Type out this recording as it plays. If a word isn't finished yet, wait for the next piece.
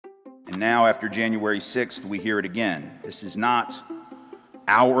And now, after January 6th, we hear it again. This is not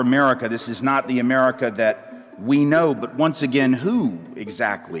our America. This is not the America that we know. But once again, who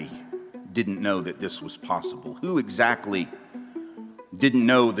exactly didn't know that this was possible? Who exactly didn't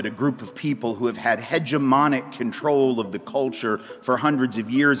know that a group of people who have had hegemonic control of the culture for hundreds of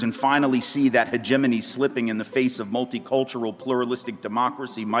years and finally see that hegemony slipping in the face of multicultural, pluralistic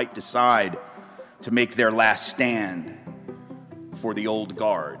democracy might decide to make their last stand for the old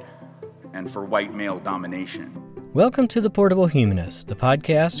guard and for white male domination? Welcome to The Portable Humanist, the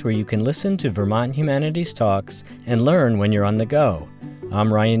podcast where you can listen to Vermont Humanities Talks and learn when you're on the go.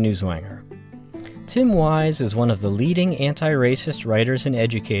 I'm Ryan Newswanger. Tim Wise is one of the leading anti-racist writers and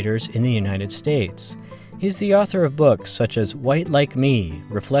educators in the United States. He's the author of books such as White Like Me,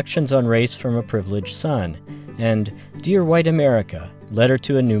 Reflections on Race from a Privileged Son, and Dear White America, Letter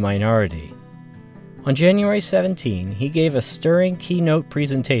to a New Minority. On January 17, he gave a stirring keynote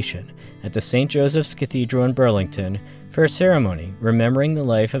presentation at the St. Joseph's Cathedral in Burlington for a ceremony remembering the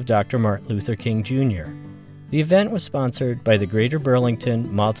life of Dr. Martin Luther King Jr. The event was sponsored by the Greater Burlington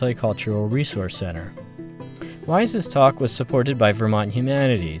Multicultural Resource Center. Wise's talk was supported by Vermont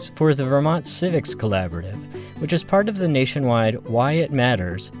Humanities for the Vermont Civics Collaborative, which is part of the nationwide Why It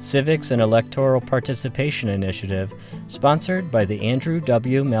Matters Civics and Electoral Participation Initiative, sponsored by the Andrew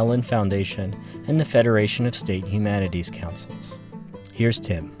W. Mellon Foundation and the Federation of State Humanities Councils. Here's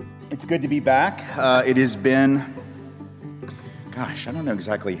Tim. It's good to be back. It has been, I don't know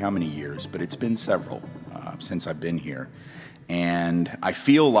exactly how many years, but it's been several since I've been here. And I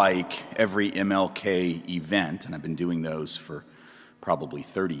feel like every MLK event, and I've been doing those for probably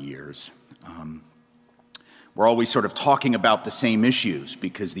 30 years, we're always sort of talking about the same issues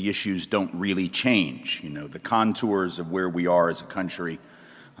because the issues don't really change. You know, the contours of where we are as a country,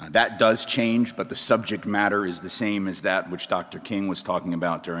 that does change, but the subject matter is the same as that which Dr. King was talking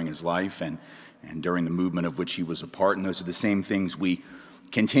about during his life and during the movement of which he was a part. And those are the same things we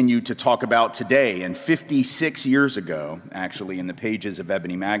continue to talk about today. And 56 years ago, actually, in the pages of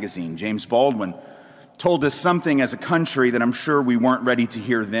Ebony magazine, James Baldwin told us something as a country that I'm sure we weren't ready to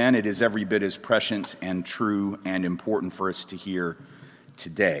hear then. It is every bit as prescient and true and important for us to hear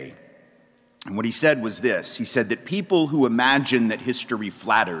today. And what he said was this. He said that people who imagine that history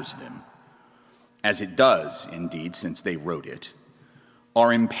flatters them, as it does indeed since they wrote it,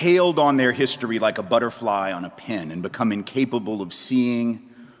 are impaled on their history like a butterfly on a pin and become incapable of seeing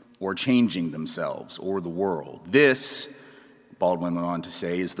or changing themselves or the world. This, Baldwin went on to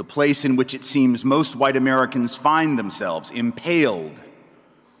say, is the place in which it seems most white Americans find themselves, impaled.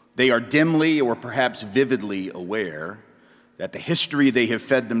 They are dimly or perhaps vividly aware that the history they have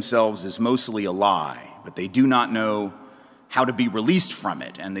fed themselves is mostly a lie, but they do not know how to be released from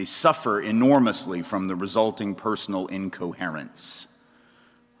it, and they suffer enormously from the resulting personal incoherence.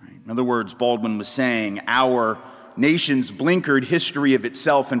 In other words, Baldwin was saying our nation's blinkered history of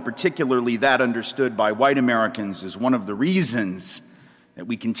itself, and particularly that understood by white Americans, is one of the reasons that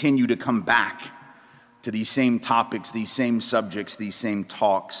we continue to come back to these same topics, these same subjects, these same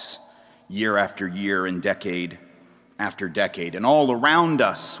talks year after year and decade after decade. And all around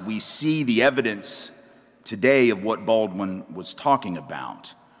us, we see the evidence today of what Baldwin was talking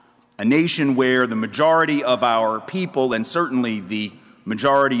about. A nation where the majority of our people, and certainly the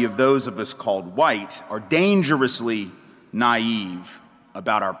majority of those of us called white, are dangerously naive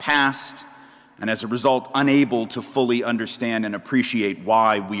about our past and as a result unable to fully understand and appreciate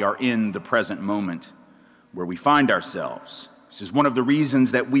why we are in the present moment where we find ourselves. This is one of the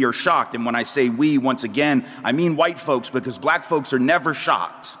reasons that we are shocked. And when I say we, once again, I mean white folks, because black folks are never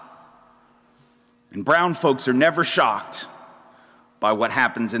shocked. And brown folks are never shocked by what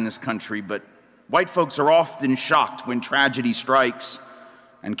happens in this country. But white folks are often shocked when tragedy strikes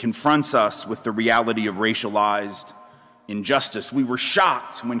and confronts us with the reality of racialized injustice. We were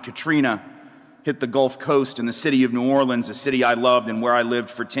shocked when Katrina hit the Gulf Coast and the city of New Orleans, a city I loved and where I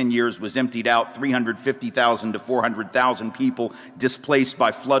lived for 10 years, was emptied out, 350,000 to 400,000 people displaced by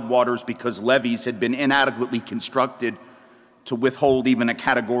floodwaters because levees had been inadequately constructed to withhold even a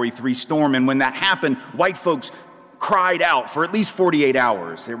Category 3 storm. And when that happened, white folks cried out for at least 48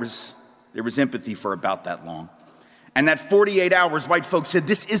 hours. There was empathy for about that long. And that 48 hours, white folks said,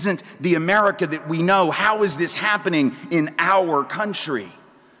 this isn't the America that we know. How is this happening in our country?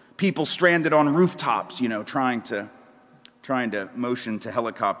 People stranded on rooftops, trying to motion to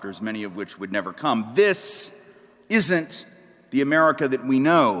helicopters, many of which would never come. This isn't the America that we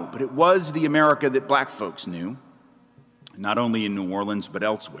know, but it was the America that black folks knew, not only in New Orleans, but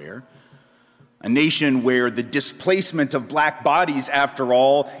elsewhere. A nation where the displacement of black bodies, after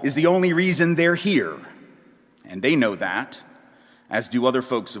all, is the only reason they're here. And they know that. as do other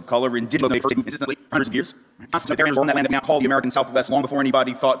folks of color, and did consistently for hundreds of years. Constitutionarians were on that land that we now call the American Southwest long before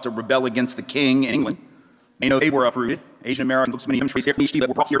anybody thought to rebel against the king in England. They know they were uprooted. Asian Americans, many of them trace their PhD that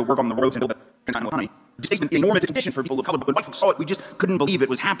were brought here to work on the roads and build the economy. It's an enormous condition for people of color, but when white folks saw it, we just couldn't believe it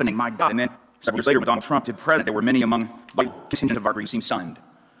was happening. My God. And then several years later, when Donald Trump did president, there were many among the contingent of our group who seemed stunned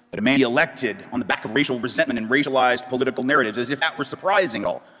that a man be elected on the back of racial resentment and racialized political narratives, as if that were surprising at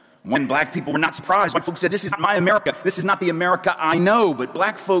all. When black people were not surprised, white folks said, this is not my America. This is not the America I know. But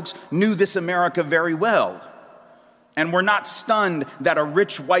black folks knew this America very well. And were not stunned that a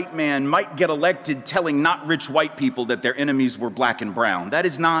rich white man might get elected telling not rich white people that their enemies were black and brown. That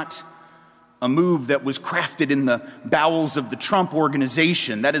is not a move that was crafted in the bowels of the Trump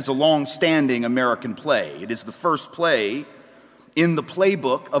organization. That is a long-standing American play. It is the first play in the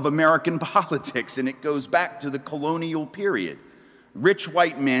playbook of American politics, and it goes back to the colonial period. Rich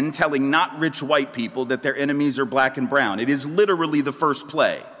white men telling not rich white people that their enemies are black and brown. It is literally the first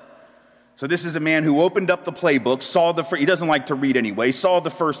play. So this is a man who opened up the playbook, he doesn't like to read anyway, saw the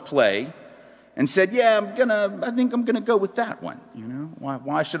first play, and said, yeah, I think I'm gonna go with that one. You know,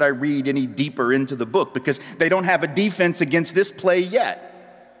 why should I read any deeper into the book? Because they don't have a defense against this play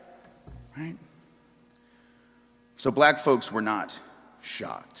yet, right? So black folks were not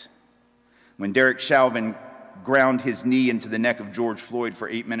shocked. When Derek Chauvin ground his knee into the neck of George Floyd for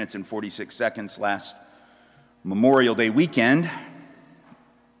 8 minutes and 46 seconds last Memorial Day weekend,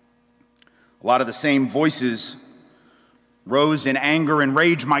 a lot of the same voices rose in anger and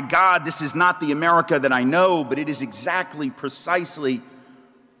rage. My God, this is not the America that I know, but it is precisely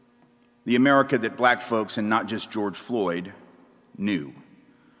the America that black folks, and not just George Floyd, knew.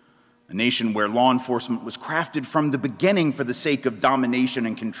 A nation where law enforcement was crafted from the beginning for the sake of domination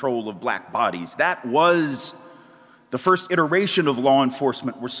and control of black bodies. That was the first iteration of law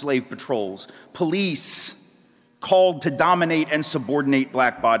enforcement, were slave patrols, police called to dominate and subordinate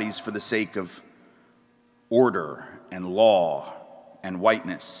black bodies for the sake of order and law and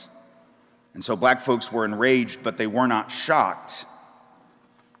whiteness. And so black folks were enraged, but they were not shocked.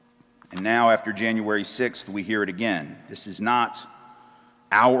 And now, after January 6th, we hear it again. This is not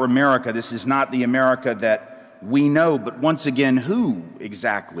our America. This is not the America that we know. But once again, who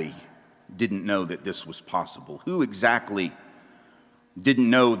exactly didn't know that this was possible? Who exactly didn't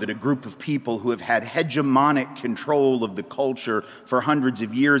know that a group of people who have had hegemonic control of the culture for hundreds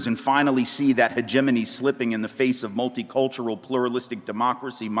of years and finally see that hegemony slipping in the face of multicultural, pluralistic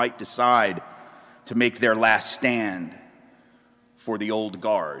democracy might decide to make their last stand for the old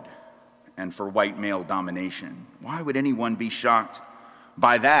guard and for white male domination? Why would anyone be shocked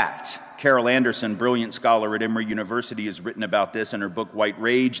by that? Carol Anderson, brilliant scholar at Emory University, has written about this in her book, White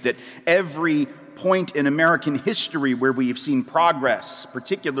Rage, that every point in American history where we have seen progress,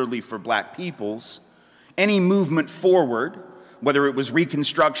 particularly for black peoples, any movement forward, whether it was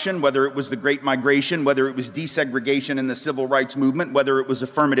Reconstruction, whether it was the Great Migration, whether it was desegregation in the Civil Rights Movement, whether it was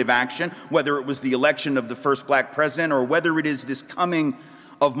affirmative action, whether it was the election of the first black president, or whether it is this coming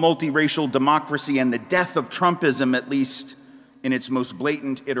of multiracial democracy and the death of Trumpism, at least in its most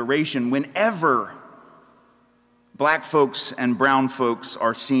blatant iteration, whenever black folks and brown folks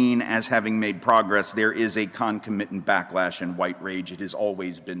are seen as having made progress, there is a concomitant backlash and white rage. It has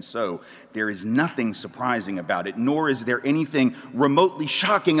always been so. There is nothing surprising about it, nor is there anything remotely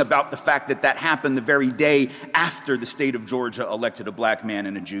shocking about the fact that that happened the very day after the state of Georgia elected a black man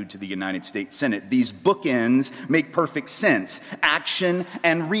and a Jew to the United States Senate. These bookends make perfect sense. Action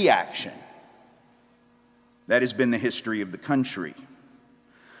and reaction. That has been the history of the country.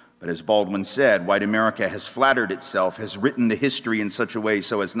 But as Baldwin said, white America has flattered itself, has written the history in such a way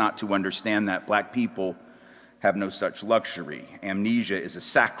so as not to understand that black people have no such luxury. Amnesia is a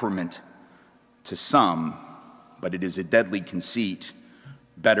sacrament to some, but it is a deadly conceit,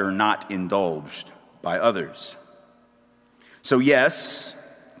 better not indulged by others. So yes,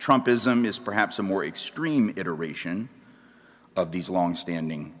 Trumpism is perhaps a more extreme iteration of these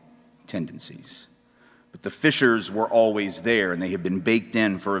long-standing tendencies. But the fissures were always there, and they have been baked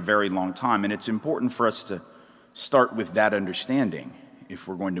in for a very long time. And it's important for us to start with that understanding if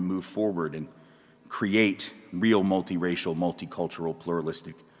we're going to move forward and create real multiracial, multicultural,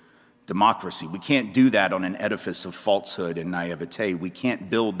 pluralistic democracy. We can't do that on an edifice of falsehood and naivete. We can't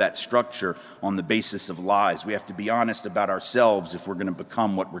build that structure on the basis of lies. We have to be honest about ourselves if we're going to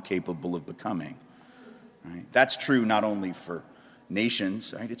become what we're capable of becoming. Right? That's true not only for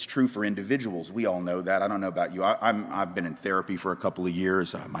nations, right? It's true for individuals. We all know that. I don't know about you. I've been in therapy for a couple of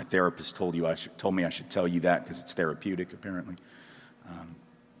years. My therapist told me I should tell you that because it's therapeutic, apparently.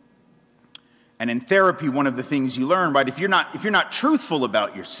 And in therapy, one of the things you learn, right? If you're not truthful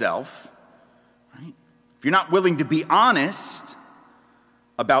about yourself, right? If you're not willing to be honest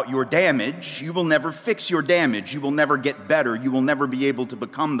about your damage, you will never fix your damage. You will never get better. You will never be able to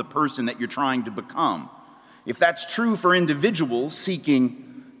become the person that you're trying to become. If that's true for individuals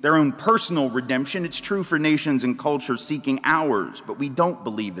seeking their own personal redemption, it's true for nations and cultures seeking ours. But we don't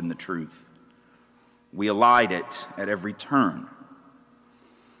believe in the truth. We elide it at every turn.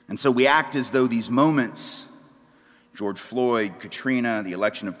 And so we act as though these moments, George Floyd, Katrina, the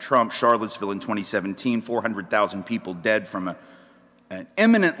election of Trump, Charlottesville in 2017, 400,000 people dead from an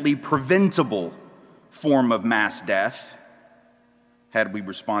eminently preventable form of mass death, had we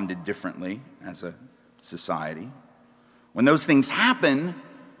responded differently as a society. When those things happen,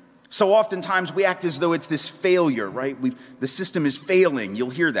 so oftentimes we act as though it's this failure, right? The system is failing. You'll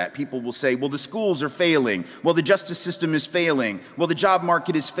hear that. People will say, well, the schools are failing. Well, the justice system is failing. Well, the job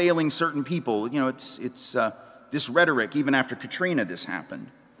market is failing certain people. You know, it's this rhetoric. Even after Katrina, this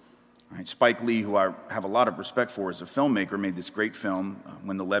happened. Right, Spike Lee, who I have a lot of respect for as a filmmaker, made this great film,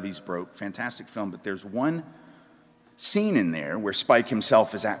 When the Levees Broke. Fantastic film, but there's one scene in there where Spike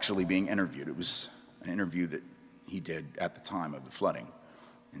himself is actually being interviewed. It was an interview that he did at the time of the flooding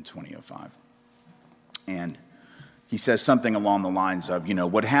in 2005. And he says something along the lines of, you know,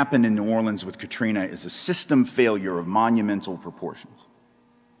 what happened in New Orleans with Katrina is a system failure of monumental proportions.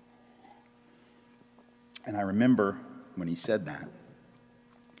 And I remember when he said that,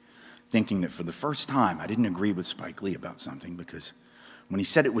 thinking that for the first time, I didn't agree with Spike Lee about something, because when he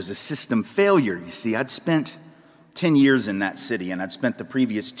said it was a system failure, you see, I'd spent 10 years in that city, and I'd spent the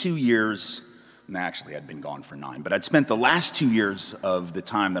previous 2 years, actually I'd been gone for 9, but I'd spent the last 2 years of the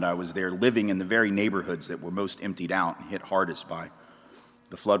time that I was there living in the very neighborhoods that were most emptied out and hit hardest by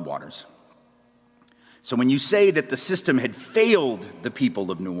the floodwaters. So when you say that the system had failed the people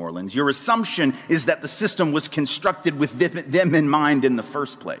of New Orleans, your assumption is that the system was constructed with them in mind in the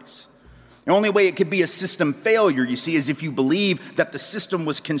first place. The only way it could be a system failure, you see, is if you believe that the system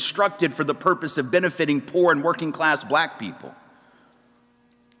was constructed for the purpose of benefiting poor and working class black people.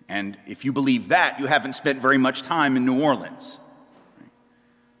 And if you believe that, you haven't spent very much time in New Orleans.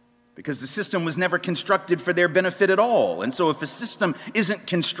 Because the system was never constructed for their benefit at all. And so if a system isn't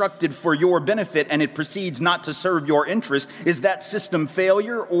constructed for your benefit and it proceeds not to serve your interest, is that system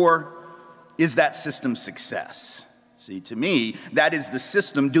failure or is that system success? See, to me, that is the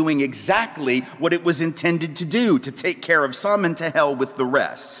system doing exactly what it was intended to do, to take care of some and to hell with the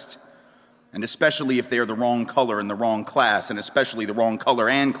rest. And especially if they're the wrong color and the wrong class, and especially the wrong color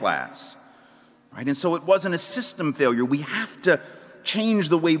and class. Right? And so it wasn't a system failure. We have to change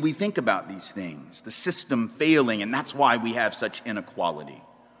the way we think about these things. The system failing, and that's why we have such inequality.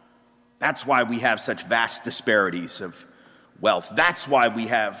 That's why we have such vast disparities of wealth. That's why we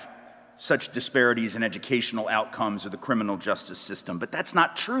have such disparities in educational outcomes or the criminal justice system. But that's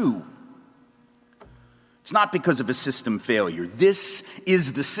not true. It's not because of a system failure. This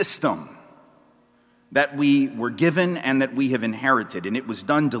is the system that we were given and that we have inherited. And it was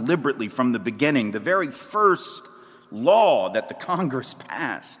done deliberately from the beginning. The very first law that the Congress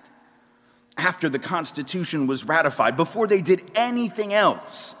passed after the Constitution was ratified, before they did anything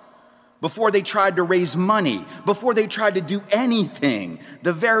else, before they tried to raise money, before they tried to do anything,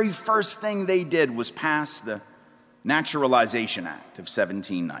 the very first thing they did was pass the Naturalization Act of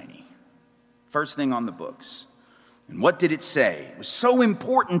 1790. First thing on the books. And what did it say? It was so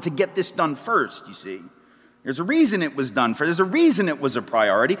important to get this done first, you see. There's a reason it was done first. There's a reason it was a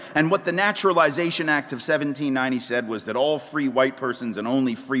priority. And what the Naturalization Act of 1790 said was that all free white persons and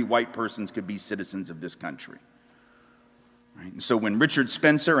only free white persons could be citizens of this country. Right? And so when Richard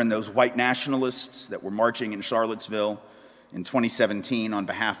Spencer and those white nationalists that were marching in Charlottesville in 2017 on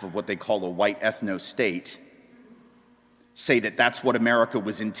behalf of what they call a white ethno-state say that that's what America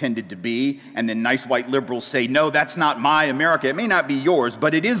was intended to be, and then nice white liberals say, no, that's not my America. It may not be yours,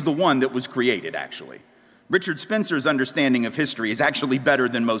 but it is the one that was created, actually. Richard Spencer's understanding of history is actually better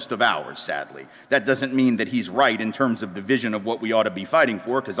than most of ours, sadly. That doesn't mean that he's right in terms of the vision of what we ought to be fighting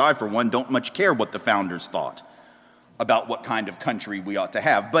for, because I, for one, don't much care what the founders thought about what kind of country we ought to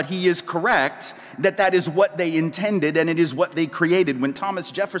have. But he is correct that that is what they intended and it is what they created. When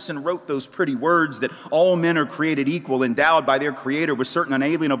Thomas Jefferson wrote those pretty words that all men are created equal, endowed by their Creator with certain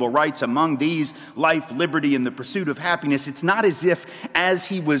unalienable rights, among these life, liberty, and the pursuit of happiness, it's not as if as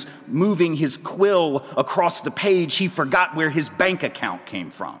he was moving his quill across the page, he forgot where his bank account came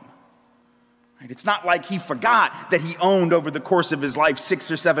from. It's not like he forgot that he owned over the course of his life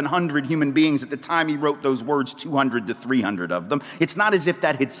 600 or 700 human beings. At the time he wrote those words, 200 to 300 of them. It's not as if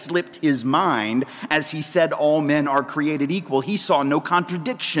that had slipped his mind as he said all men are created equal. He saw no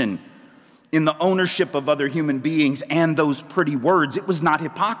contradiction in the ownership of other human beings and those pretty words. It was not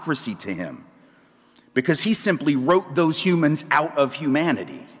hypocrisy to him. because he simply wrote those humans out of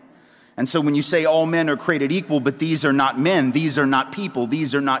humanity. And so when you say all men are created equal, but these are not men, these are not people,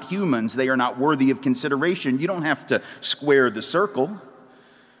 these are not humans, they are not worthy of consideration, you don't have to square the circle.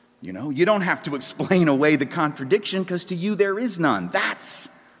 You don't have to explain away the contradiction, because to you there is none. That's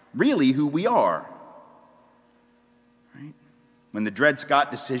really who we are. Right? When the Dred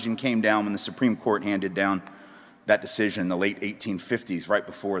Scott decision came down, when the Supreme Court handed down that decision in the late 1850s, right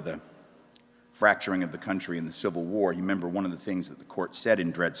before the fracturing of the country in the Civil War, you remember one of the things that the court said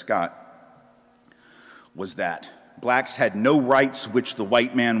in Dred Scott was that blacks had no rights which the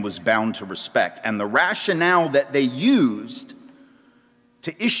white man was bound to respect. And the rationale that they used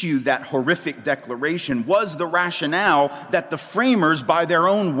to issue that horrific declaration was the rationale that the framers, by their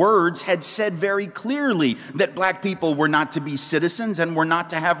own words, had said very clearly, that black people were not to be citizens and were not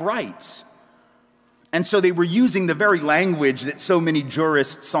to have rights. And so they were using the very language that so many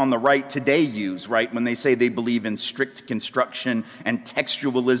jurists on the right today use, right, when they say they believe in strict construction and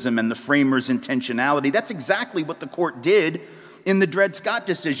textualism and the framers' intentionality. That's exactly what the court did in the Dred Scott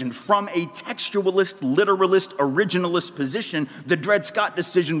decision. From a textualist, literalist, originalist position, the Dred Scott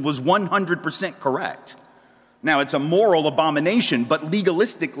decision was 100% correct. Now, it's a moral abomination, but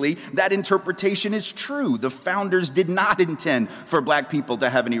legalistically, that interpretation is true. The founders did not intend for black people to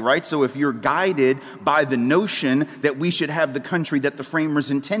have any rights. So if you're guided by the notion that we should have the country that the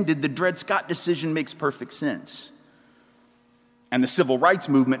framers intended, the Dred Scott decision makes perfect sense. And the civil rights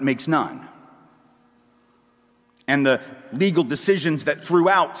movement makes none. And the legal decisions that threw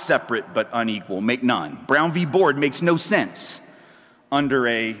out separate but unequal make none. Brown v. Board makes no sense under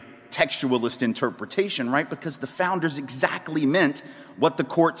a textualist interpretation, right? Because the founders exactly meant what the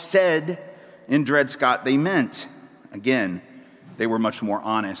court said in Dred Scott they meant. Again, they were much more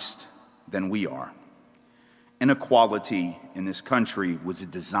honest than we are. Inequality in this country was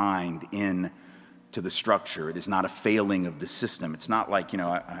designed into the structure. It is not a failing of the system. It's not like,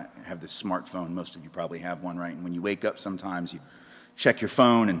 I have this smartphone. Most of you probably have one, right? And when you wake up sometimes, you check your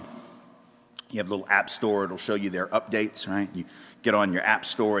phone and you have a little app store. It'll show you their updates, right? You get on your app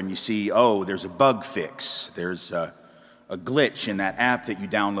store and you see, there's a bug fix. There's a glitch in that app that you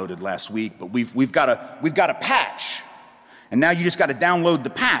downloaded last week, but we've got a patch. And now you just got to download the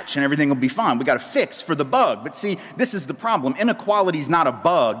patch and everything will be fine. We got a fix for the bug. But see, this is the problem. Inequality is not a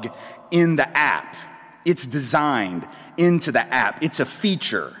bug in the app. It's designed into the app. It's a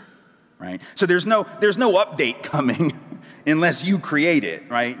feature, right? So there's no update coming unless you create it,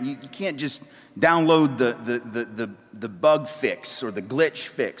 right? You can't just download the bug fix or the glitch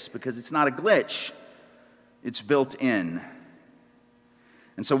fix, because it's not a glitch. It's built in.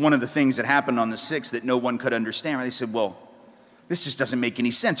 And so one of the things that happened on the 6th that no one could understand, right? They said, well, this just doesn't make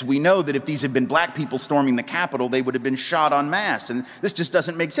any sense. We know that if these had been black people storming the Capitol, they would have been shot en masse. And this just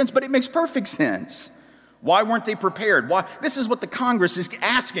doesn't make sense, but it makes perfect sense. Why weren't they prepared? Why? This is what the Congress is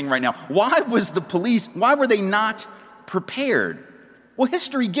asking right now. Why were they not prepared? Well,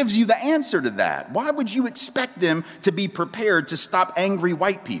 history gives you the answer to that. Why would you expect them to be prepared to stop angry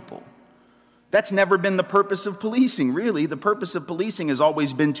white people? That's never been the purpose of policing, really. The purpose of policing has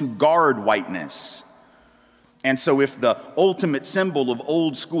always been to guard whiteness. And so if the ultimate symbol of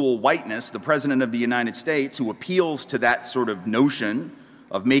old school whiteness, the President of the United States, who appeals to that sort of notion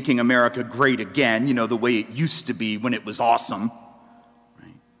of making America great again, the way it used to be when it was awesome,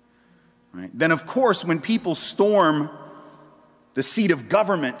 right? Then, of course, when people storm the seat of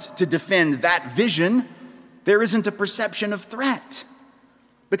government to defend that vision, there isn't a perception of threat,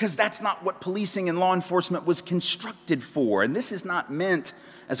 because that's not what policing and law enforcement was constructed for. And this is not meant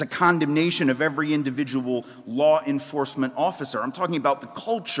as a condemnation of every individual law enforcement officer. I'm talking about the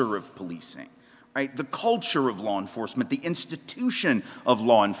culture of policing, right? The culture of law enforcement, the institution of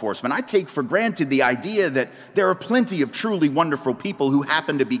law enforcement. I take for granted the idea that there are plenty of truly wonderful people who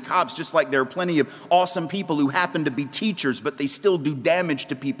happen to be cops, just like there are plenty of awesome people who happen to be teachers, but they still do damage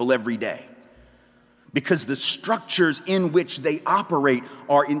to people every day. Because the structures in which they operate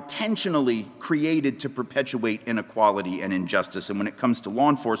are intentionally created to perpetuate inequality and injustice. And when it comes to law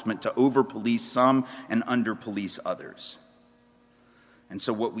enforcement, to over-police some and under-police others. And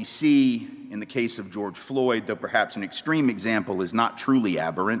so what we see in the case of George Floyd, though perhaps an extreme example, is not truly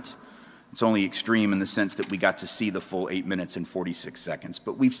aberrant. It's only extreme in the sense that we got to see the full 8 minutes and 46 seconds.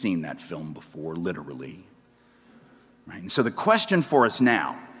 But we've seen that film before, literally. Right? And so the question for us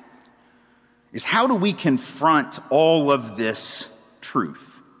now is, how do we confront all of this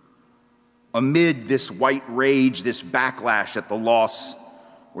truth amid this white rage, this backlash at the loss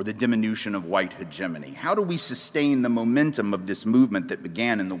or the diminution of white hegemony? How do we sustain the momentum of this movement that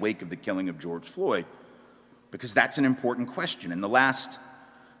began in the wake of the killing of George Floyd? Because that's an important question. In the last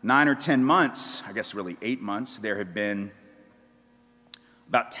 9 or 10 months, I guess really 8 months, there have been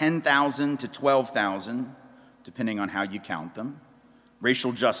about 10,000 to 12,000, depending on how you count them,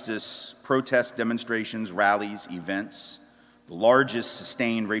 racial justice protests, demonstrations, rallies, events, the largest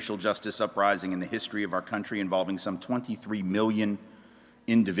sustained racial justice uprising in the history of our country, involving some 23 million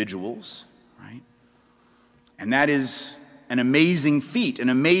individuals, right? And that is an amazing feat, an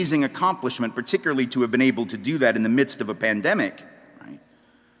amazing accomplishment, particularly to have been able to do that in the midst of a pandemic, right?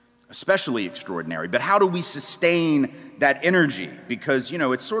 Especially extraordinary. But how do we sustain that energy? Because,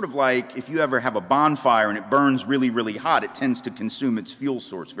 it's sort of like if you ever have a bonfire and it burns really, really hot, it tends to consume its fuel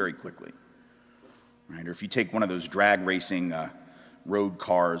source very quickly, right? Or if you take one of those drag racing road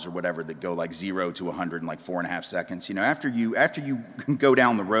cars or whatever that go like 0 to 100 in like 4.5 seconds, after you go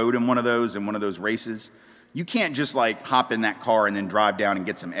down the road in one of those races, you can't just like hop in that car and then drive down and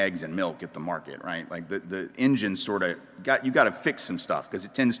get some eggs and milk at the market, right? Like the engine sort of you got to fix some stuff because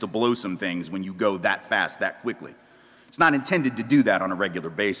it tends to blow some things when you go that fast, that quickly. It's not intended to do that on a regular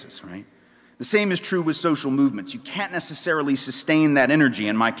basis, right? The same is true with social movements. You can't necessarily sustain that energy.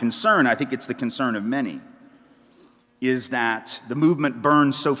 And my concern, I think it's the concern of many, is that the movement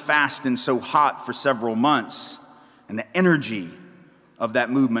burns so fast and so hot for several months, and the energy of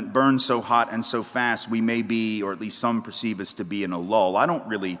that movement burns so hot and so fast, we may be, or at least some perceive us to be, in a lull. I don't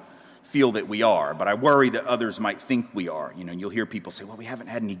really feel that we are, but I worry that others might think we are. You'll hear people say, well, we haven't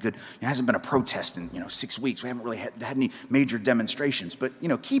had any good, there hasn't been a protest in, 6 weeks. We haven't really had any major demonstrations. But,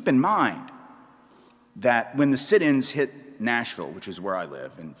 keep in mind that when the sit-ins hit Nashville, which is where I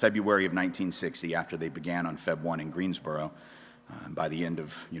live, in February of 1960, after they began on Feb 1 in Greensboro, by the end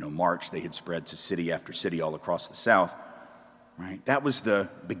of, March, they had spread to city after city all across the South. Right? That was the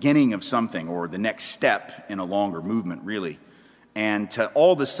beginning of something, or the next step in a longer movement, really. And to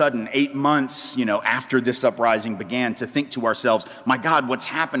all of a sudden, 8 months, after this uprising began, to think to ourselves, my God, what's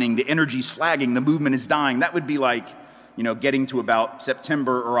happening? The energy's flagging, the movement is dying. That would be like, getting to about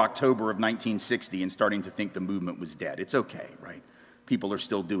September or October of 1960 and starting to think the movement was dead. It's okay, right? People are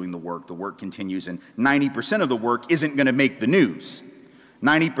still doing the work continues, and 90% of the work isn't going to make the news.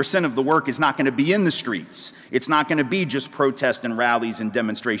 90% of the work is not going to be in the streets. It's not going to be just protests and rallies and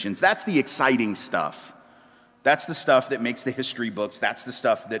demonstrations. That's the exciting stuff. That's the stuff that makes the history books. That's the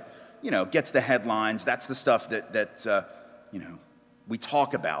stuff that, gets the headlines. That's the stuff that we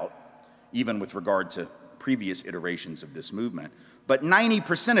talk about, even with regard to previous iterations of this movement. But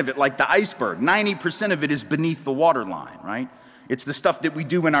 90% of it, like the iceberg, 90% of it is beneath the waterline, right? It's the stuff that we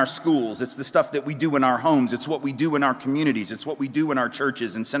do in our schools. It's the stuff that we do in our homes. It's what we do in our communities. It's what we do in our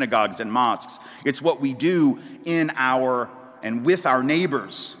churches and synagogues and mosques. It's what we do in our and with our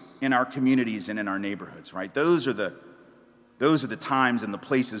neighbors in our communities and in our neighborhoods, right? Those are the times and the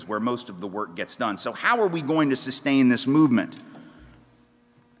places where most of the work gets done. So how are we going to sustain this movement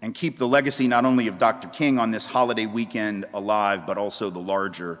and keep the legacy not only of Dr. King on this holiday weekend alive, but also the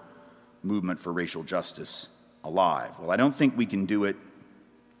larger movement for racial justice alive? Well, I don't think we can do it.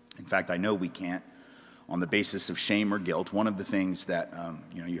 In fact, I know we can't on the basis of shame or guilt. One of the things that,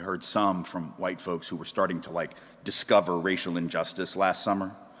 you heard some from white folks who were starting to discover racial injustice last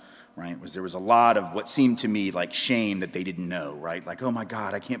summer, right, there was a lot of what seemed to me like shame that they didn't know, right? Like, oh my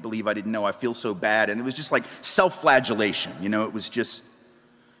God, I can't believe I didn't know. I feel so bad. And it was just like self-flagellation. It was just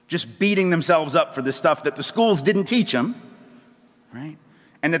beating themselves up for the stuff that the schools didn't teach them, right?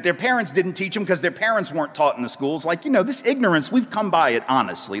 And that their parents didn't teach them because their parents weren't taught in the schools. This ignorance, we've come by it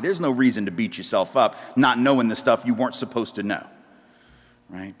honestly. There's no reason to beat yourself up not knowing the stuff you weren't supposed to know,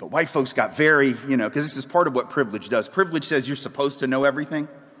 right? But white folks got very, because this is part of what privilege does. Privilege says you're supposed to know everything,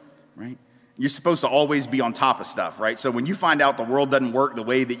 right? You're supposed to always be on top of stuff, right? So when you find out the world doesn't work the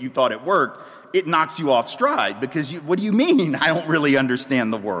way that you thought it worked, it knocks you off stride because what do you mean I don't really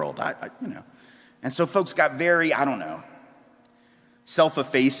understand the world? And so folks got very,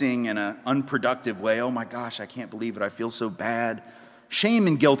 self-effacing in an unproductive way. Oh my gosh, I can't believe it. I feel so bad. Shame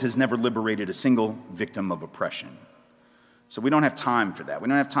and guilt has never liberated a single victim of oppression. So we don't have time for that. We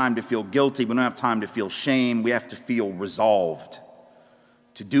don't have time to feel guilty. We don't have time to feel shame. We have to feel resolved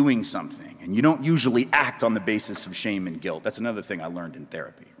to doing something. And you don't usually act on the basis of shame and guilt. That's another thing I learned in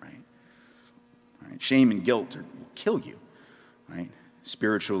therapy, right? Shame and guilt will kill you, right?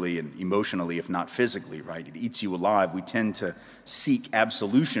 Spiritually and emotionally, if not physically, right? It eats you alive. We tend to seek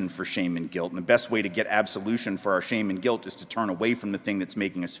absolution for shame and guilt. And the best way to get absolution for our shame and guilt is to turn away from the thing that's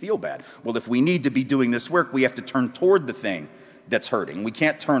making us feel bad. Well, if we need to be doing this work, we have to turn toward the thing that's hurting. We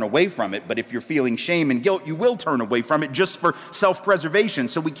can't turn away from it, but if you're feeling shame and guilt, you will turn away from it just for self-preservation,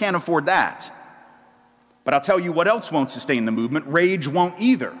 so we can't afford that. But I'll tell you what else won't sustain the movement. Rage won't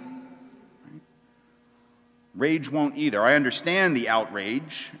either. Rage won't either. I understand the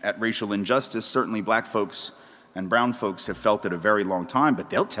outrage at racial injustice. Certainly black folks and brown folks have felt it a very long time, but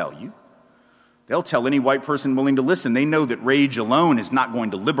they'll tell you. They'll tell any white person willing to listen. They know that rage alone is not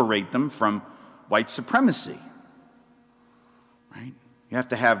going to liberate them from white supremacy. Right? You have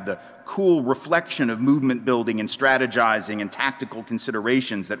to have the cool reflection of movement building and strategizing and tactical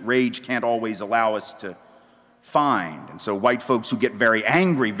considerations that rage can't always allow us to find. And so white folks who get very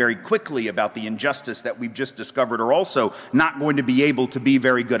angry very quickly about the injustice that we've just discovered are also not going to be able to be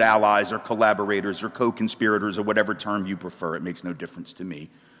very good allies or collaborators or co-conspirators or whatever term you prefer. It makes no difference to me.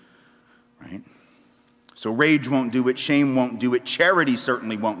 Right? So rage won't do it. Shame won't do it. Charity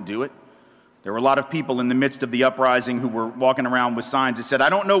certainly won't do it. There were a lot of people in the midst of the uprising who were walking around with signs that said, I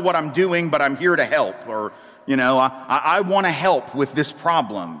don't know what I'm doing, but I'm here to help. Or, I want to help with this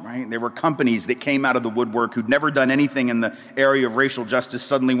problem, right? There were companies that came out of the woodwork who'd never done anything in the area of racial justice,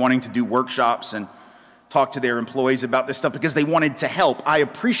 suddenly wanting to do workshops and talk to their employees about this stuff because they wanted to help. I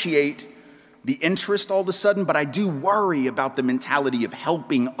appreciate the interest all of a sudden, but I do worry about the mentality of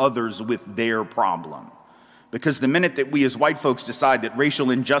helping others with their problem. Because the minute that we as white folks decide that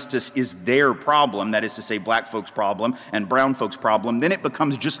racial injustice is their problem, that is to say black folks' problem and brown folks' problem, then it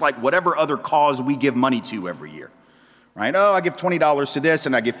becomes just like whatever other cause we give money to every year. Right? Oh, I give $20 to this,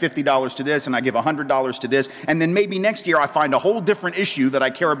 and I give $50 to this, and I give $100 to this, and then maybe next year I find a whole different issue that I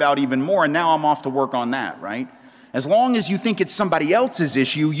care about even more, and now I'm off to work on that, right? As long as you think it's somebody else's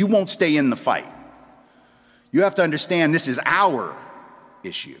issue, you won't stay in the fight. You have to understand this is our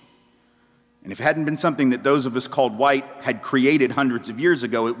issue. And if it hadn't been something that those of us called white had created hundreds of years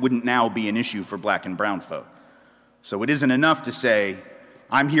ago, it wouldn't now be an issue for black and brown folk. So it isn't enough to say,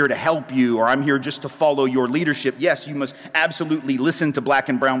 I'm here to help you, or I'm here just to follow your leadership. Yes, you must absolutely listen to black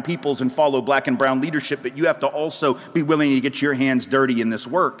and brown peoples and follow black and brown leadership, but you have to also be willing to get your hands dirty in this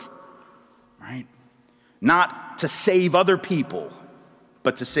work, right? Not to save other people,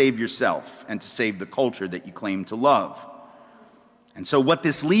 but to save yourself and to save the culture that you claim to love. And so what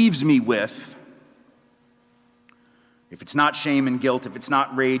this leaves me with, if it's not shame and guilt, if it's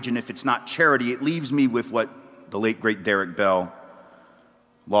not rage, and if it's not charity, it leaves me with what the late, great Derek Bell,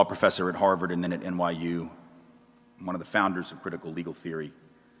 law professor at Harvard and then at NYU, one of the founders of critical legal theory,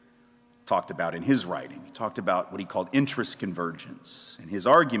 talked about in his writing. He talked about what he called interest convergence. And his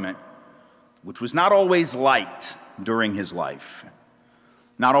argument, which was not always liked during his life,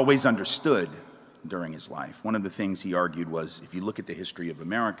 not always understood during his life. One of the things he argued was, if you look at the history of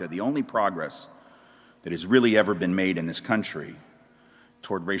America, the only progress that has really ever been made in this country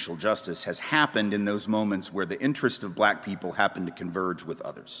toward racial justice has happened in those moments where the interest of black people happened to converge with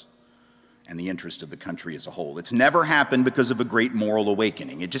others and the interest of the country as a whole. It's never happened because of a great moral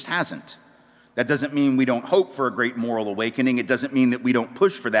awakening. It just hasn't. That doesn't mean we don't hope for a great moral awakening. It doesn't mean that we don't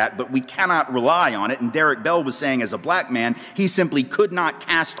push for that, but we cannot rely on it. And Derek Bell was saying, as a black man, he simply could not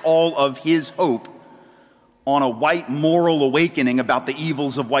cast all of his hope on a white moral awakening about the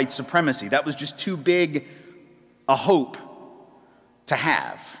evils of white supremacy. That was just too big a hope to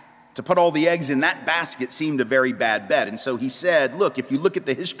have. To put all the eggs in that basket seemed a very bad bet. And so he said, look, if you look at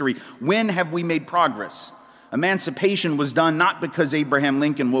the history, when have we made progress? Emancipation was done not because Abraham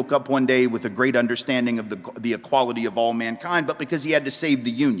Lincoln woke up one day with a great understanding of the equality of all mankind, but because he had to save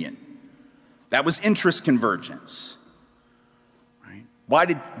the Union. That was interest convergence. Right? Why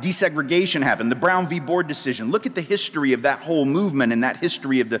did desegregation happen? The Brown v. Board decision. Look at the history of that whole movement and that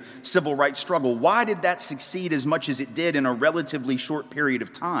history of the civil rights struggle. Why did that succeed as much as it did in a relatively short period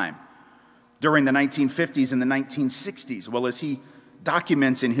of time during the 1950s and the 1960s? Well, as he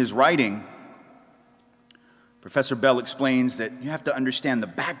documents in his writing, Professor Bell explains that you have to understand the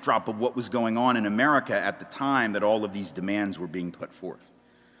backdrop of what was going on in America at the time that all of these demands were being put forth.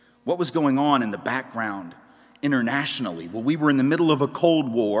 What was going on in the background internationally? Well, we were in the middle of a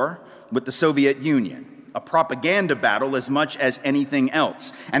Cold War with the Soviet Union, a propaganda battle as much as anything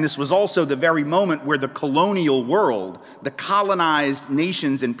else. And this was also the very moment where the colonial world, the colonized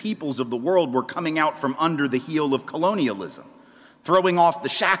nations and peoples of the world were coming out from under the heel of colonialism, throwing off the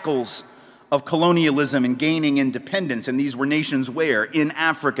shackles of colonialism and gaining independence. And these were nations where? In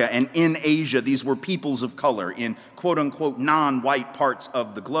Africa and in Asia. These were peoples of color in quote-unquote non-white parts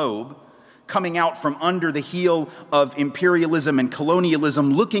of the globe, coming out from under the heel of imperialism and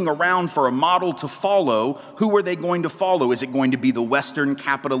colonialism, looking around for a model to follow. Who were they going to follow? Is it going to be the Western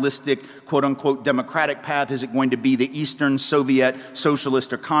capitalistic, quote-unquote, democratic path? Is it going to be the Eastern Soviet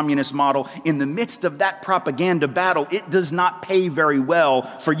socialist or communist model? In the midst of that propaganda battle, it does not pay very well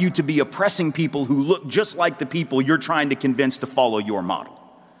for you to be oppressing people who look just like the people you're trying to convince to follow your model.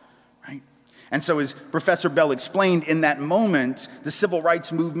 And so as Professor Bell explained, in that moment, the civil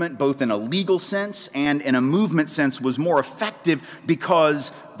rights movement, both in a legal sense and in a movement sense, was more effective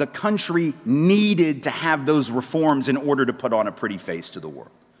because the country needed to have those reforms in order to put on a pretty face to the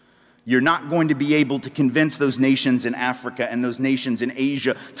world. You're not going to be able to convince those nations in Africa and those nations in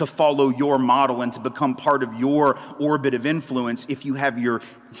Asia to follow your model and to become part of your orbit of influence if you have your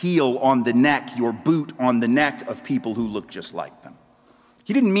heel on the neck, your boot on the neck of people who look just like them.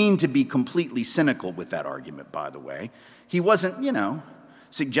 He didn't mean to be completely cynical with that argument, by the way. He wasn't,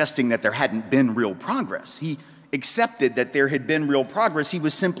 suggesting that there hadn't been real progress. He accepted that there had been real progress. He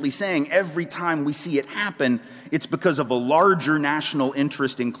was simply saying every time we see it happen, it's because of a larger national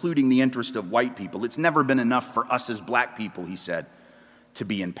interest, including the interest of white people. It's never been enough for us as black people, he said, to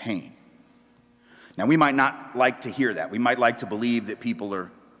be in pain. Now, we might not like to hear that. We might like to believe that people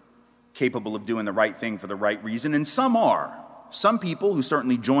are capable of doing the right thing for the right reason, and some are. Some people who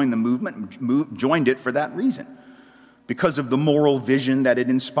certainly joined the movement joined it for that reason, because of the moral vision that it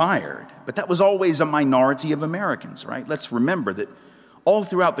inspired. But that was always a minority of Americans, right? Let's remember that all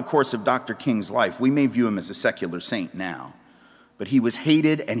throughout the course of Dr. King's life, we may view him as a secular saint now, but he was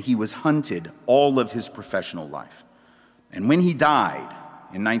hated and he was hunted all of his professional life. And when he died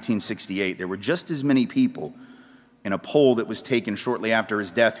in 1968, there were just as many people in a poll that was taken shortly after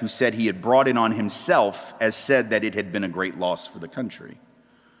his death who said he had brought it on himself as said that it had been a great loss for the country.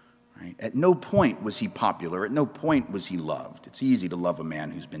 Right? At no point was he popular. At no point was he loved. It's easy to love a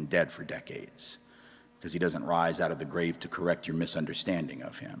man who's been dead for decades because he doesn't rise out of the grave to correct your misunderstanding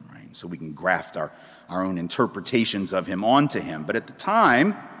of him. Right? So we can graft our own interpretations of him onto him. But at the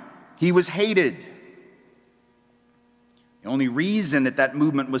time, he was hated. The only reason that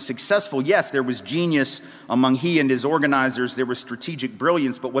movement was successful, yes, there was genius among he and his organizers, there was strategic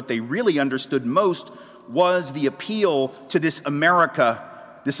brilliance, but what they really understood most was the appeal to this America,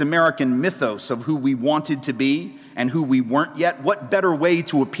 this American mythos of who we wanted to be and who we weren't yet. What better way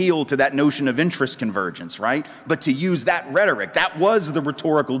to appeal to that notion of interest convergence, right? But to use that rhetoric. That was the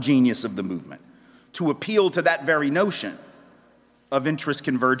rhetorical genius of the movement, to appeal to that very notion of interest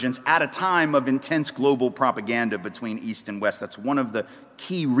convergence at a time of intense global propaganda between East and West. That's one of the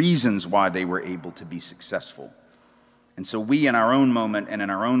key reasons why they were able to be successful. And so we, in our own moment and in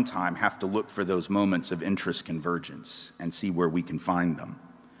our own time, have to look for those moments of interest convergence and see where we can find them.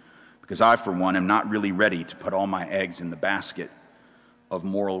 Because I, for one, am not really ready to put all my eggs in the basket of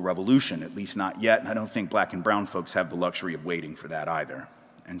moral revolution, at least not yet, and I don't think black and brown folks have the luxury of waiting for that either.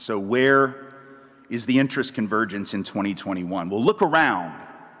 And so where is the interest convergence in 2021? Well, look around.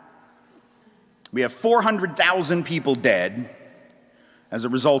 We have 400,000 people dead as a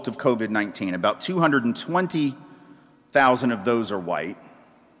result of COVID-19. About 220,000 of those are white.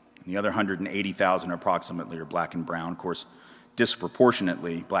 And the other 180,000 approximately are black and brown. Of course,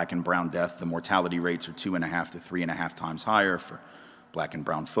 disproportionately, black and brown death, the mortality rates are 2.5 to 3.5 times higher for black and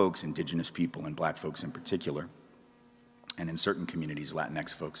brown folks, indigenous people, and black folks in particular. And in certain communities,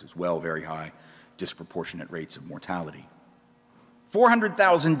 Latinx folks as well, very high disproportionate rates of mortality.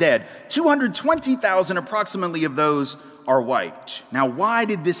 400,000 dead. 220,000 approximately of those are white. Now, why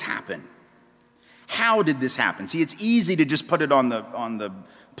did this happen? How did this happen? See, it's easy to just put it on the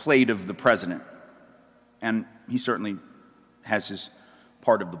plate of the president. And he certainly has his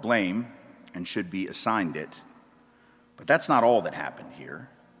part of the blame and should be assigned it. But that's not all that happened here.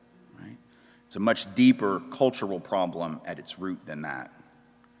 Right? It's a much deeper cultural problem at its root than that.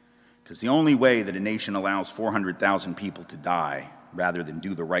 Because the only way that a nation allows 400,000 people to die rather than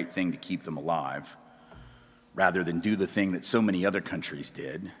do the right thing to keep them alive, rather than do the thing that so many other countries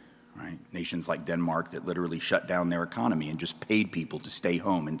did, right? Nations like Denmark that literally shut down their economy and just paid people to stay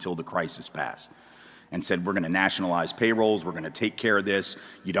home until the crisis passed and said, we're going to nationalize payrolls, we're going to take care of this,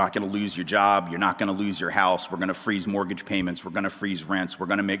 you're not going to lose your job, you're not going to lose your house, we're going to freeze mortgage payments, we're going to freeze rents, we're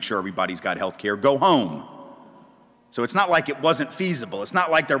going to make sure everybody's got health care, go home. So it's not like it wasn't feasible. It's not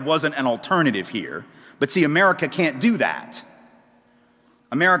like there wasn't an alternative here. But see, America can't do that.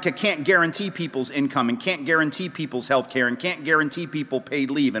 America can't guarantee people's income and can't guarantee people's health care and can't guarantee people paid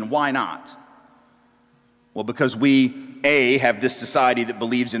leave. And why not? Well, because we, A, have this society that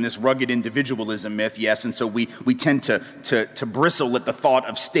believes in this rugged individualism myth, yes, and so we tend to bristle at the thought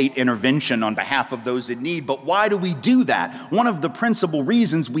of state intervention on behalf of those in need. But why do we do that? One of the principal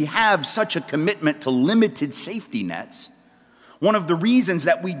reasons we have such a commitment to limited safety nets, one of the reasons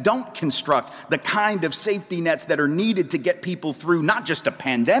that we don't construct the kind of safety nets that are needed to get people through not just a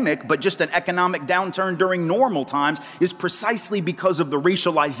pandemic, but just an economic downturn during normal times, is precisely because of the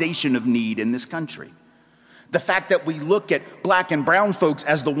racialization of need in this country. The fact that we look at black and brown folks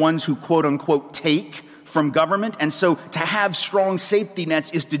as the ones who, quote unquote, take from government. And so to have strong safety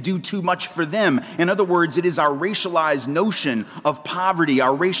nets is to do too much for them. In other words, it is our racialized notion of poverty,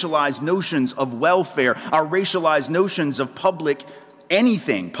 our racialized notions of welfare, our racialized notions of public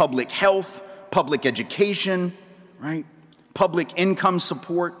anything, public health, public education, right? Public income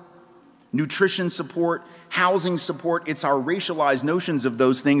support, nutrition support, housing support. It's our racialized notions of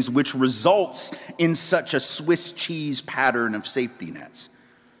those things which results in such a Swiss cheese pattern of safety nets.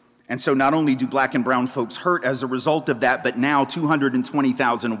 And so not only do black and brown folks hurt as a result of that, but now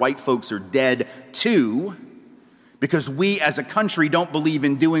 220,000 white folks are dead too, because we as a country don't believe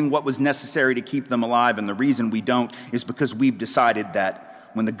in doing what was necessary to keep them alive. And the reason we don't is because we've decided that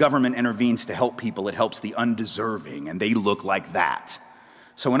when the government intervenes to help people, it helps the undeserving, and they look like that.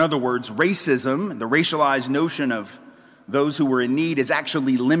 So in other words, racism, the racialized notion of those who are in need, is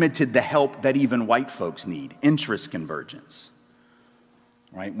actually limited the help that even white folks need, interest convergence.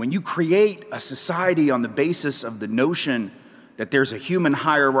 Right? When you create a society on the basis of the notion that there's a human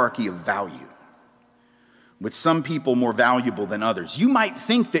hierarchy of value, with some people more valuable than others, you might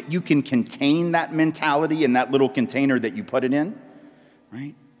think that you can contain that mentality in that little container that you put it in,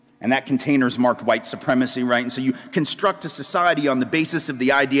 right? And that container is marked white supremacy, right? And so you construct a society on the basis of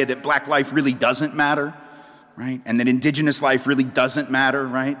the idea that black life really doesn't matter, right? And that indigenous life really doesn't matter,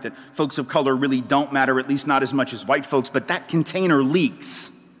 right? That folks of color really don't matter, at least not as much as white folks, but that container leaks.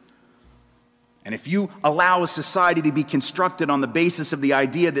 And if you allow a society to be constructed on the basis of the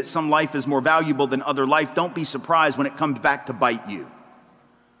idea that some life is more valuable than other life, don't be surprised when it comes back to bite you.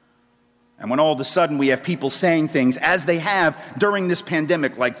 And when all of a sudden we have people saying things, as they have during this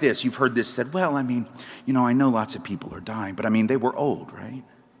pandemic like this, you've heard this said, well, I know lots of people are dying, but they were old, right?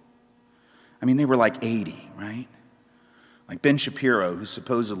 They were like 80, right? Like Ben Shapiro, who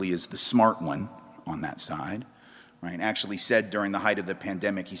supposedly is the smart one on that side, right, actually said during the height of the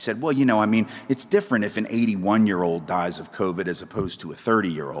pandemic, he said, well, it's different if an 81-year-old dies of COVID as opposed to a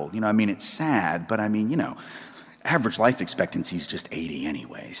 30-year-old. It's sad, but average life expectancy is just 80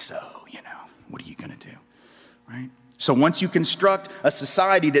 anyway, so, what are you going to do, right? So once you construct a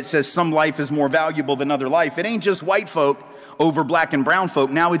society that says some life is more valuable than other life, it ain't just white folk over black and brown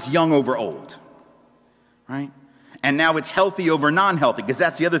folk. Now it's young over old, right? And now it's healthy over non-healthy, because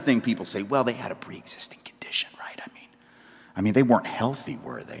that's the other thing people say, well, they had a pre-existing condition, right? They weren't healthy,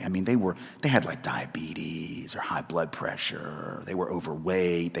 were they? They had like diabetes or high blood pressure, they were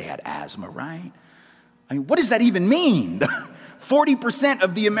overweight, they had asthma, right? What does that even mean? 40%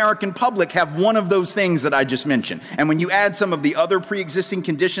 of the American public have one of those things that I just mentioned. And when you add some of the other pre-existing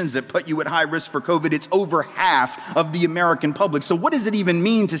conditions that put you at high risk for COVID, it's over half of the American public. So what does it even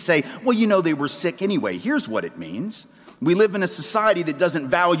mean to say, well, they were sick anyway? Here's what it means. We live in a society that doesn't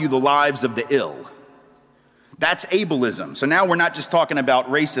value the lives of the ill. That's ableism. So now we're not just talking about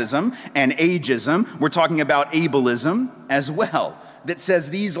racism and ageism. We're talking about ableism as well, that says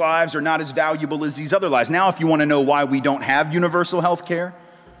these lives are not as valuable as these other lives. Now, if you want to know why we don't have universal health care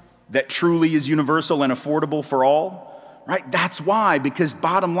that truly is universal and affordable for all, right? That's why, because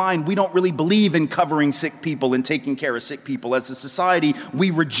bottom line, we don't really believe in covering sick people and taking care of sick people. As a society,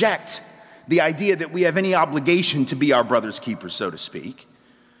 we reject the idea that we have any obligation to be our brother's keepers, so to speak.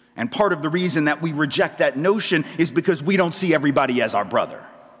 And part of the reason that we reject that notion is because we don't see everybody as our brother.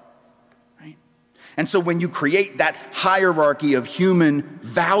 And so when you create that hierarchy of human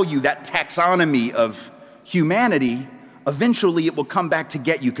value, that taxonomy of humanity, eventually it will come back to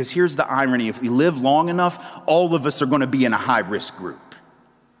get you. Because here's the irony. If we live long enough, all of us are going to be in a high-risk group.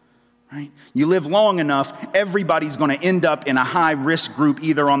 Right? You live long enough, everybody's going to end up in a high-risk group,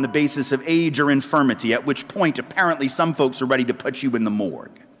 either on the basis of age or infirmity, at which point apparently some folks are ready to put you in the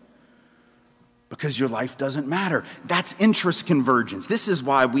morgue. Because your life doesn't matter. That's interest convergence. This is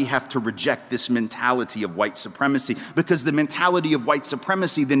why we have to reject this mentality of white supremacy, because the mentality of white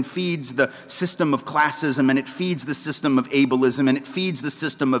supremacy then feeds the system of classism, and it feeds the system of ableism, and it feeds the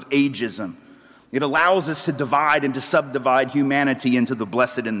system of ageism. It allows us to divide and to subdivide humanity into the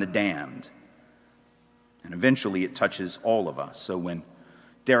blessed and the damned. And eventually it touches all of us. So when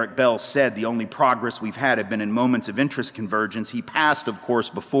Derek Bell said the only progress we've had have been in moments of interest convergence, he passed, of course,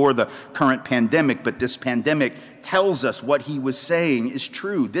 before the current pandemic, but this pandemic tells us what he was saying is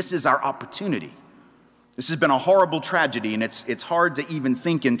true. This is our opportunity. This has been a horrible tragedy, and it's hard to even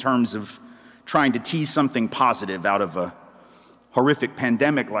think in terms of trying to tease something positive out of a horrific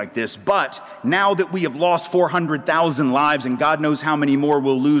pandemic like this. But now that we have lost 400,000 lives, and God knows how many more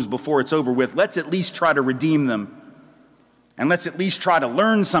we'll lose before it's over with, let's at least try to redeem them. And let's at least try to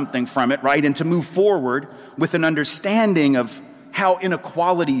learn something from it, right? And to move forward with an understanding of how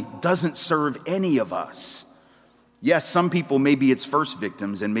inequality doesn't serve any of us. Yes, some people may be its first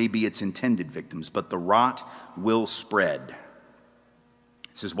victims and may be its intended victims, but the rot will spread.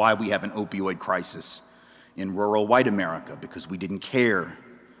 This is why we have an opioid crisis in rural white America, because we didn't care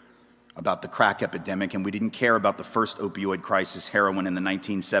about the crack epidemic, and we didn't care about the first opioid crisis, heroin, in the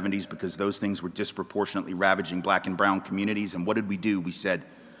 1970s, because those things were disproportionately ravaging black and brown communities. And what did we do? We said,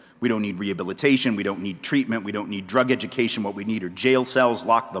 we don't need rehabilitation, we don't need treatment, we don't need drug education. What we need are jail cells,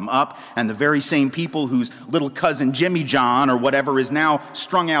 lock them up. And the very same people whose little cousin Jimmy John or whatever is now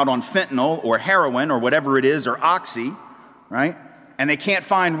strung out on fentanyl or heroin or whatever it is, or oxy, right? And they can't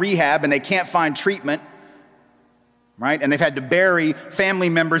find rehab and they can't find treatment, right? And they've had to bury family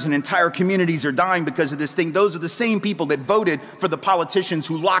members, and entire communities are dying because of this thing. Those are the same people that voted for the politicians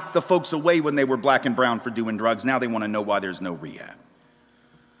who locked the folks away when they were black and brown for doing drugs. Now they want to know why there's no rehab.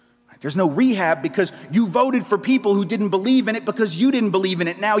 There's no rehab because you voted for people who didn't believe in it because you didn't believe in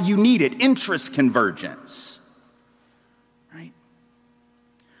it. Now you need it. Interest convergence, right?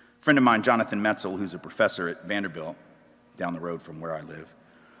 A friend of mine, Jonathan Metzl, who's a professor at Vanderbilt down the road from where I live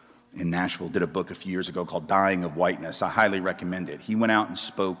in Nashville, did a book a few years ago called Dying of Whiteness. I highly recommend it. He went out and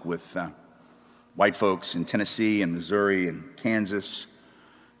spoke with white folks in Tennessee and Missouri and Kansas.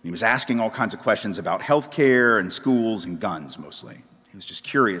 He was asking all kinds of questions about health care and schools and guns mostly. He was just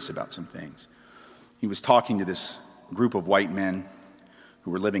curious about some things. He was talking to this group of white men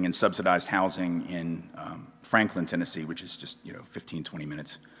who were living in subsidized housing in Franklin, Tennessee, which is just 15, 20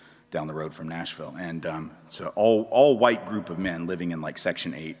 minutes down the road from Nashville. And it's an all white group of men living in like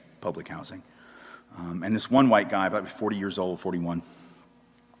Section 8 public housing. And this one white guy, about 40 years old, 41,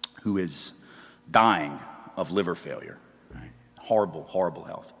 who is dying of liver failure, right? Horrible, horrible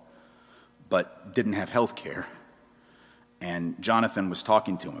health, but didn't have health care. And Jonathan was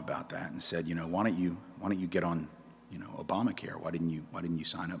talking to him about that and said, why don't you get on, Obamacare? Why didn't you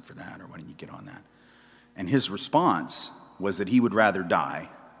sign up for that, or why didn't you get on that? And his response was that he would rather die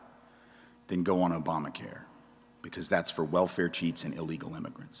than go on Obamacare, because that's for welfare cheats and illegal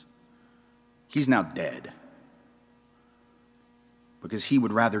immigrants. He's now dead because he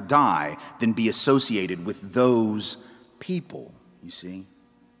would rather die than be associated with those people, you see.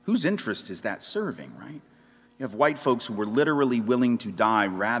 Whose interest is that serving, right? You have white folks who were literally willing to die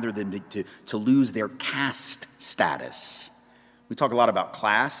rather than to lose their caste status. We talk a lot about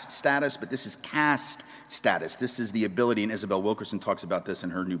class status, but this is caste status. This is the ability, and Isabel Wilkerson talks about this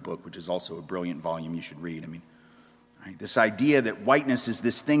in her new book, which is also a brilliant volume you should read. Right, this idea that whiteness is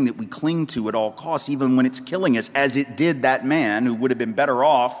this thing that we cling to at all costs, even when it's killing us, as it did that man who would have been better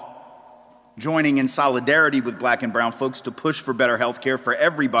off joining in solidarity with black and brown folks to push for better health care for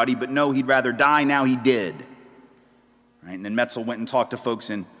everybody, but no, he'd rather die. Now he did. Right? And then Metzl went and talked to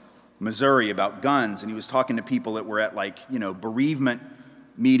folks in Missouri about guns, and he was talking to people that were at bereavement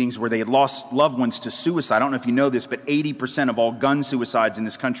meetings where they had lost loved ones to suicide. I don't know if you know this, but 80% of all gun suicides in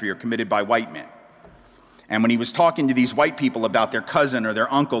this country are committed by white men. And when he was talking to these white people about their cousin or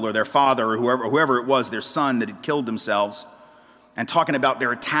their uncle or their father or whoever it was, their son that had killed themselves, and talking about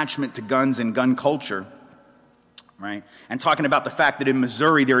their attachment to guns and gun culture, right? And talking about the fact that in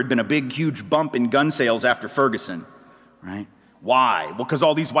Missouri there had been a big, huge bump in gun sales after Ferguson. Right? Why? Well, because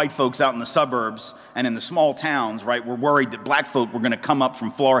all these white folks out in the suburbs and in the small towns, right, were worried that black folk were going to come up from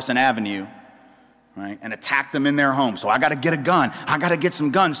Florissant Avenue, right, and attack them in their home. So I got to get a gun. I got to get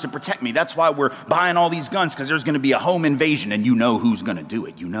some guns to protect me. That's why we're buying all these guns, because there's going to be a home invasion, and you know who's going to do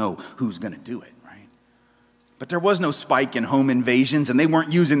it. You know who's going to do it, right? But there was no spike in home invasions, and they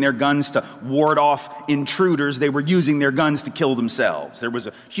weren't using their guns to ward off intruders. They were using their guns to kill themselves. There was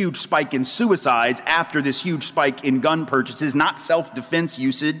a huge spike in suicides after this huge spike in gun purchases, not self-defense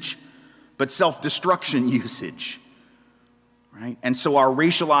usage, but self-destruction usage, right? And so our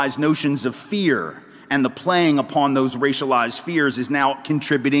racialized notions of fear and the playing upon those racialized fears is now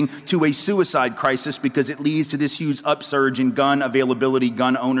contributing to a suicide crisis, because it leads to this huge upsurge in gun availability,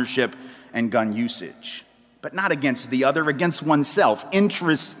 gun ownership, and gun usage. But not against the other, against oneself.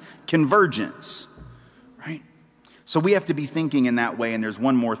 Interest convergence, right? So we have to be thinking in that way, and there's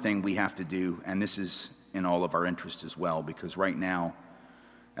one more thing we have to do, and this is in all of our interest as well, because right now,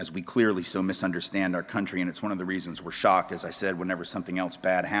 as we clearly so misunderstand our country, and it's one of the reasons we're shocked, as I said, whenever something else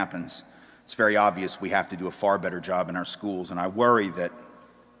bad happens, it's very obvious we have to do a far better job in our schools. And I worry that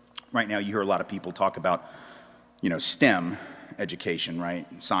right now you hear a lot of people talk about, STEM education, right?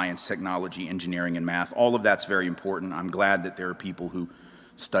 Science, technology, engineering, and math. All of that's very important. I'm glad that there are people who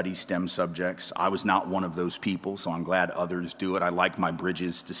study STEM subjects. I was not one of those people, so I'm glad others do it. I like my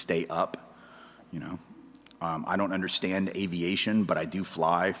bridges to stay up, I don't understand aviation, but I do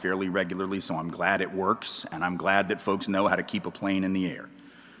fly fairly regularly, so I'm glad it works, and I'm glad that folks know how to keep a plane in the air,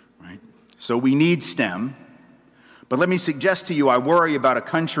 right? So we need STEM, But let me suggest to you, I worry about a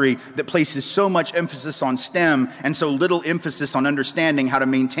country that places so much emphasis on STEM and so little emphasis on understanding how to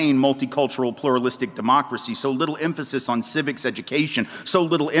maintain multicultural, pluralistic democracy, so little emphasis on civics education, so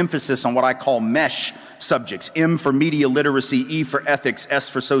little emphasis on what I call MESH subjects, M for media literacy, E for ethics, S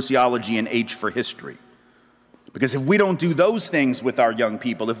for sociology, and H for history. Because if we don't do those things with our young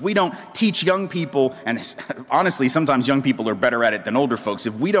people, if we don't teach young people, and honestly, sometimes young people are better at it than older folks,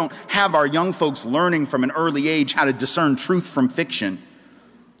 if we don't have our young folks learning from an early age how to discern truth from fiction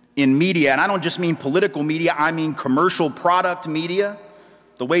in media, and I don't just mean political media, I mean commercial product media,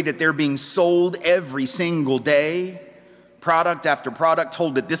 the way that they're being sold every single day, product after product,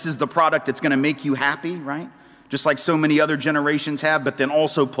 told that this is the product that's going to make you happy, right? Just like so many other generations have, but then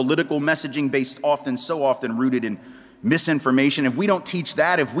also political messaging based so often rooted in misinformation. If we don't teach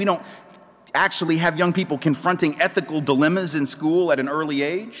that, if we don't actually have young people confronting ethical dilemmas in school at an early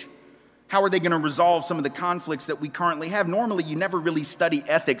age, how are they going to resolve some of the conflicts that we currently have? Normally, you never really study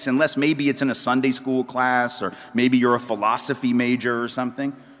ethics unless maybe it's in a Sunday school class or maybe you're a philosophy major or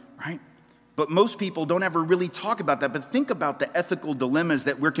something, right? But most people don't ever really talk about that. But think about the ethical dilemmas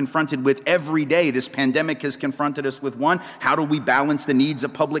that we're confronted with every day. This pandemic has confronted us with one. How do we balance the needs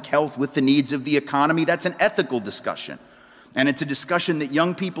of public health with the needs of the economy? That's an ethical discussion. And it's a discussion that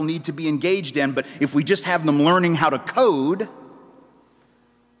young people need to be engaged in. But if we just have them learning how to code,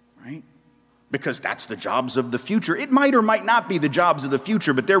 right? Because that's the jobs of the future. It might or might not be the jobs of the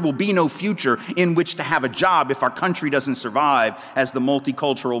future, but there will be no future in which to have a job if our country doesn't survive as the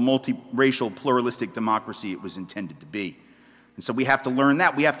multicultural, multiracial, pluralistic democracy it was intended to be. And so we have to learn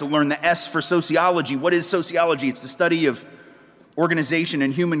that. We have to learn the S for sociology. What is sociology? It's the study of organization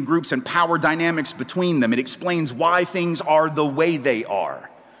and human groups and power dynamics between them. It explains why things are the way they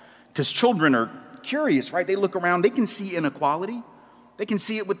are. Because children are curious, right? They look around, they can see inequality. They can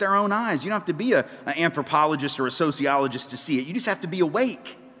see it with their own eyes. You don't have to be an anthropologist or a sociologist to see it. You just have to be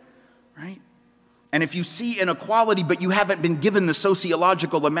awake, right? And if you see inequality, but you haven't been given the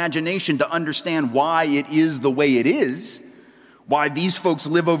sociological imagination to understand why it is the way it is, why these folks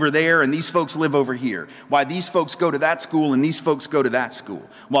live over there and these folks live over here, why these folks go to that school and these folks go to that school,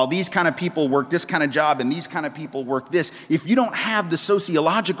 while these kind of people work this kind of job and these kind of people work this. If you don't have the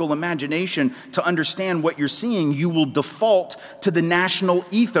sociological imagination to understand what you're seeing, you will default to the national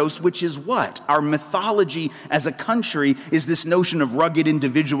ethos, which is what? Our mythology as a country is this notion of rugged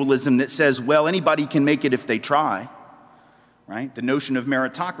individualism that says, well, anybody can make it if they try. Right? The notion of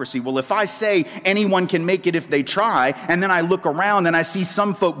meritocracy. Well, if I say anyone can make it if they try, and then I look around and I see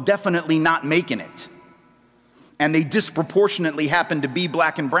some folk definitely not making it, and they disproportionately happen to be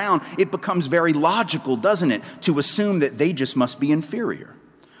black and brown, it becomes very logical, doesn't it, to assume that they just must be inferior.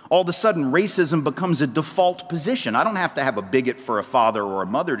 All of a sudden, racism becomes a default position. I don't have to have a bigot for a father or a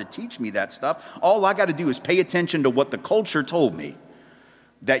mother to teach me that stuff. All I got to do is pay attention to what the culture told me,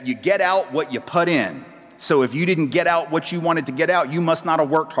 that you get out what you put in. So if you didn't get out what you wanted to get out, you must not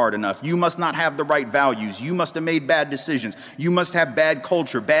have worked hard enough. You must not have the right values. You must have made bad decisions. You must have bad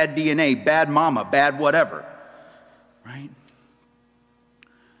culture, bad DNA, bad mama, bad whatever, right?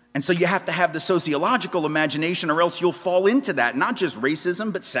 And so you have to have the sociological imagination or else you'll fall into that. Not just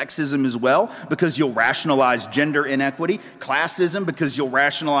racism, but sexism as well, because you'll rationalize gender inequity, classism, because you'll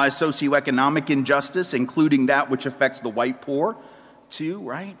rationalize socioeconomic injustice, including that which affects the white poor too,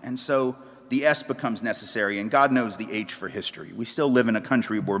 right? And so the S becomes necessary, and God knows the H for history. We still live in a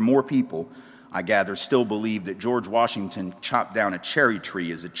country where more people, I gather, still believe that George Washington chopped down a cherry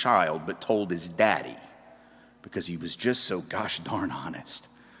tree as a child, but told his daddy, because he was just so gosh darn honest,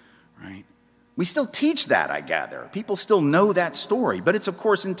 right? We still teach that, I gather. People still know that story, but it's, of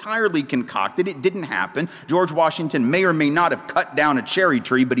course, entirely concocted. It didn't happen. George Washington may or may not have cut down a cherry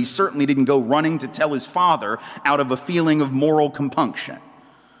tree, but he certainly didn't go running to tell his father out of a feeling of moral compunction.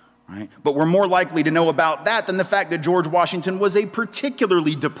 Right? But we're more likely to know about that than the fact that George Washington was a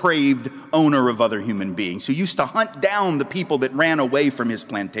particularly depraved owner of other human beings who used to hunt down the people that ran away from his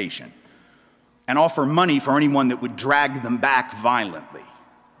plantation and offer money for anyone that would drag them back violently.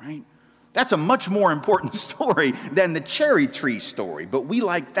 Right? That's a much more important story than the cherry tree story, but we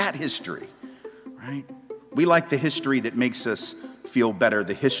like that history. Right? We like the history that makes us feel better,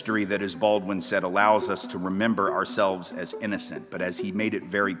 the history that, as Baldwin said, allows us to remember ourselves as innocent. But as he made it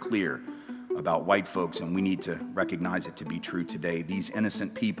very clear about white folks, and we need to recognize it to be true today, these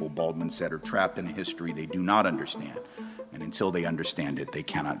innocent people, Baldwin said, are trapped in a history they do not understand. And until they understand it, they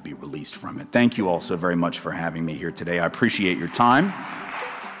cannot be released from it. Thank you all so very much for having me here today. I appreciate your time.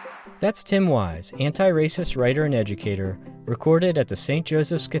 That's Tim Wise, anti-racist writer and educator, recorded at the St.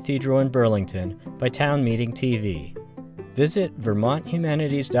 Joseph's Cathedral in Burlington by Town Meeting TV. Visit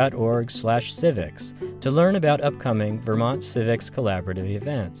vermonthumanities.org/civics to learn about upcoming Vermont Civics Collaborative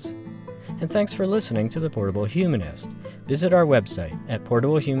events. And thanks for listening to The Portable Humanist. Visit our website at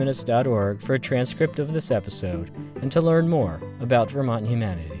portablehumanist.org for a transcript of this episode and to learn more about Vermont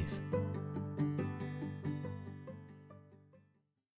Humanities.